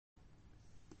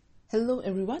Hello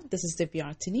everyone, this is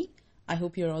Divyartini. I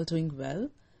hope you're all doing well.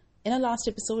 In our last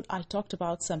episode, I talked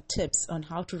about some tips on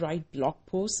how to write blog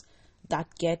posts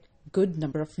that get good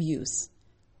number of views.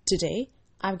 Today,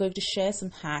 I'm going to share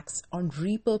some hacks on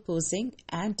repurposing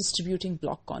and distributing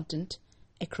blog content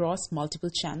across multiple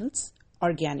channels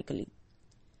organically.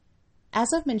 As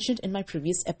I've mentioned in my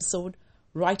previous episode,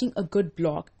 writing a good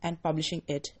blog and publishing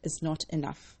it is not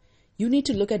enough. You need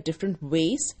to look at different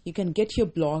ways you can get your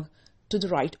blog to the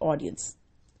right audience.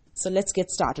 So let's get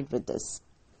started with this.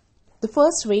 The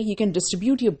first way you can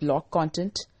distribute your blog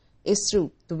content is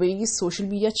through the various social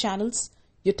media channels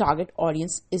your target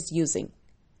audience is using.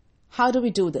 How do we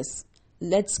do this?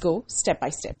 Let's go step by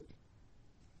step.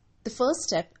 The first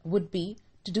step would be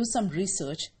to do some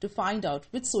research to find out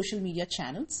which social media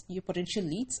channels your potential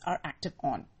leads are active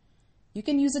on. You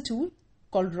can use a tool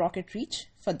called Rocket Reach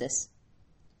for this.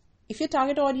 If your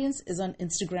target audience is on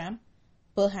Instagram,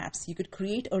 perhaps you could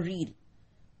create a reel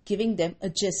giving them a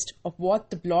gist of what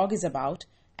the blog is about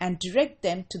and direct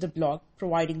them to the blog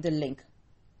providing the link.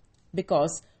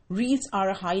 Because reels are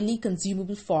a highly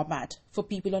consumable format for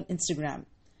people on Instagram,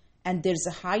 and there's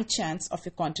a high chance of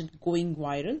your content going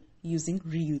viral using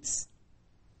reels.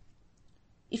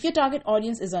 If your target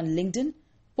audience is on LinkedIn,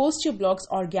 post your blogs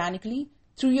organically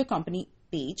through your company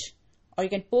page, or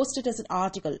you can post it as an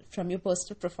article from your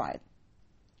personal profile.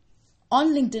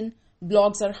 On LinkedIn,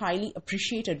 blogs are highly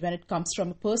appreciated when it comes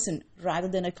from a person rather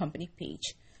than a company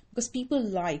page because people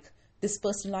like this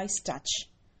personalized touch.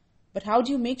 But how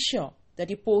do you make sure that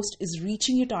your post is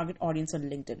reaching your target audience on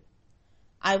LinkedIn?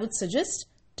 I would suggest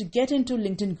to get into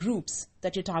LinkedIn groups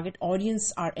that your target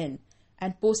audience are in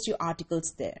and post your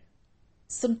articles there.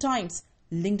 Sometimes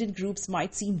LinkedIn groups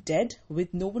might seem dead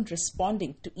with no one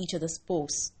responding to each other's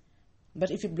posts. But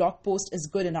if your blog post is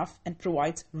good enough and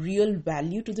provides real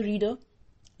value to the reader,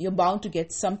 you're bound to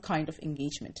get some kind of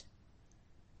engagement.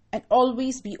 And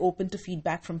always be open to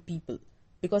feedback from people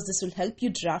because this will help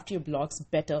you draft your blogs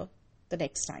better the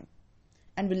next time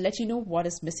and will let you know what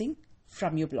is missing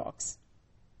from your blogs.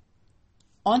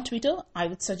 On Twitter, I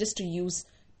would suggest to use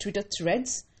Twitter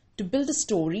threads to build a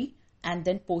story and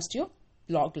then post your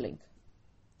blog link.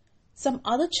 Some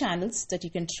other channels that you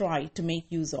can try to make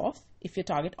use of if your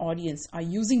target audience are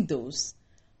using those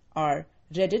are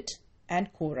Reddit and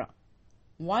Quora.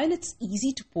 While it's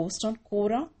easy to post on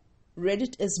Quora,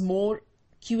 Reddit is more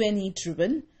Q&A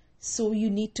driven, so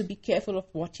you need to be careful of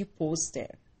what you post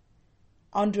there.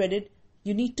 On Reddit,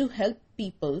 you need to help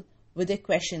people with their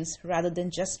questions rather than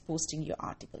just posting your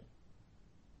article.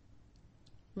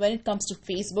 When it comes to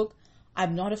Facebook,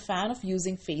 I'm not a fan of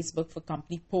using Facebook for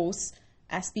company posts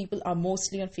as people are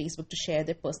mostly on Facebook to share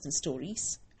their personal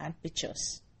stories and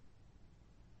pictures.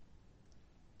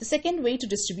 The second way to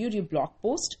distribute your blog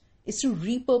post is to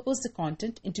repurpose the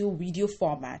content into a video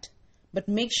format, but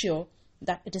make sure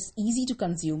that it is easy to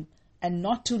consume and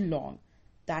not too long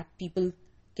that people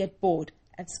get bored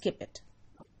and skip it.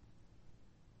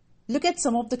 Look at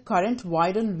some of the current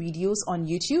viral videos on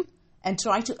YouTube and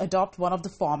try to adopt one of the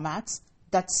formats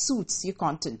that suits your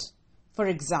content. For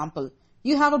example,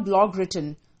 you have a blog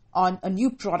written on a new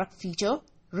product feature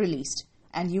released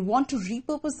and you want to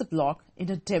repurpose the blog in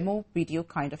a demo video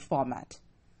kind of format.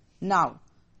 Now,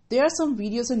 there are some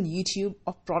videos on YouTube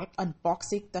of product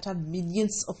unboxing that have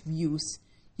millions of views.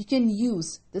 You can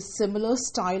use the similar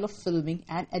style of filming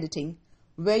and editing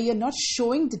where you're not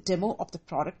showing the demo of the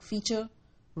product feature.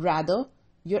 Rather,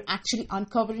 you're actually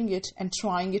uncovering it and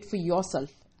trying it for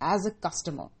yourself as a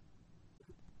customer.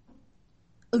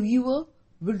 A viewer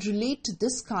will relate to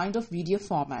this kind of video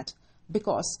format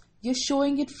because you're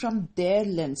showing it from their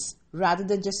lens rather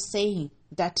than just saying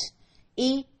that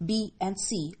A, B, and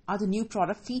C are the new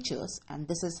product features and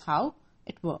this is how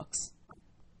it works.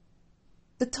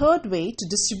 The third way to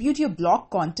distribute your blog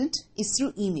content is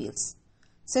through emails.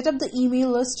 Set up the email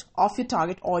list of your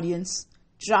target audience,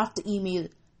 draft the email,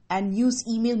 and use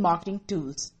email marketing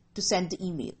tools to send the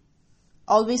email.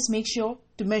 Always make sure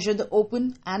to measure the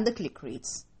open and the click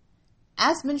rates.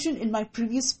 As mentioned in my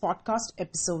previous podcast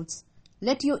episodes,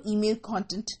 let your email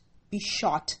content be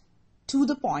short, to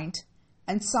the point,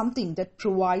 and something that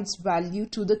provides value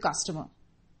to the customer.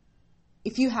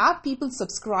 If you have people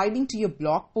subscribing to your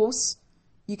blog posts,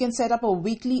 you can set up a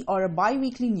weekly or a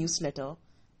bi-weekly newsletter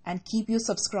and keep your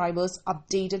subscribers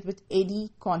updated with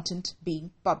any content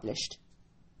being published.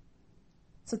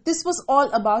 So this was all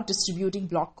about distributing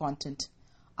blog content.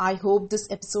 I hope this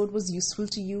episode was useful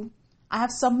to you. I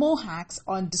have some more hacks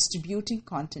on distributing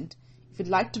content. If you'd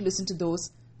like to listen to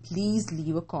those, please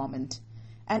leave a comment.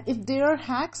 And if there are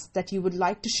hacks that you would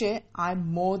like to share,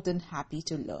 I'm more than happy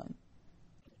to learn.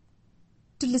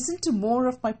 To listen to more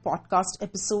of my podcast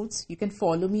episodes, you can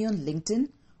follow me on LinkedIn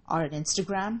or on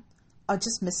Instagram, or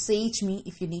just message me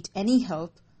if you need any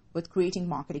help with creating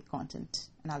marketing content,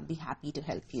 and I'll be happy to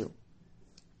help you.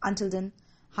 Until then,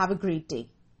 have a great day.